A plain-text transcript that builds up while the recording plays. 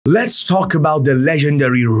Let's talk about the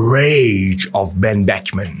legendary rage of Ben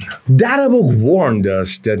Beckman. That book warned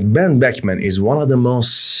us that Ben Beckman is one of the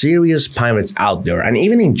most serious pirates out there, and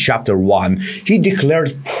even in chapter 1, he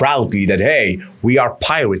declared proudly that, hey, we are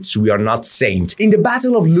pirates, we are not saints. In the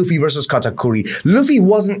battle of Luffy versus Katakuri, Luffy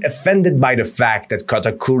wasn't offended by the fact that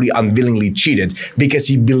Katakuri unwillingly cheated because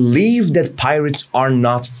he believed that pirates are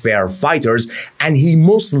not fair fighters, and he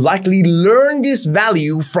most likely learned this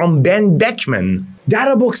value from Ben Beckman.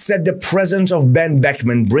 That book said the presence of Ben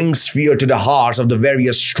Beckman brings fear to the hearts of the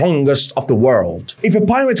various strongest of the world. If a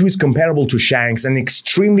pirate who is comparable to Shanks and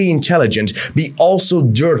extremely intelligent be also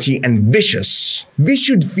dirty and vicious, we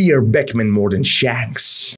should fear Beckman more than Shanks.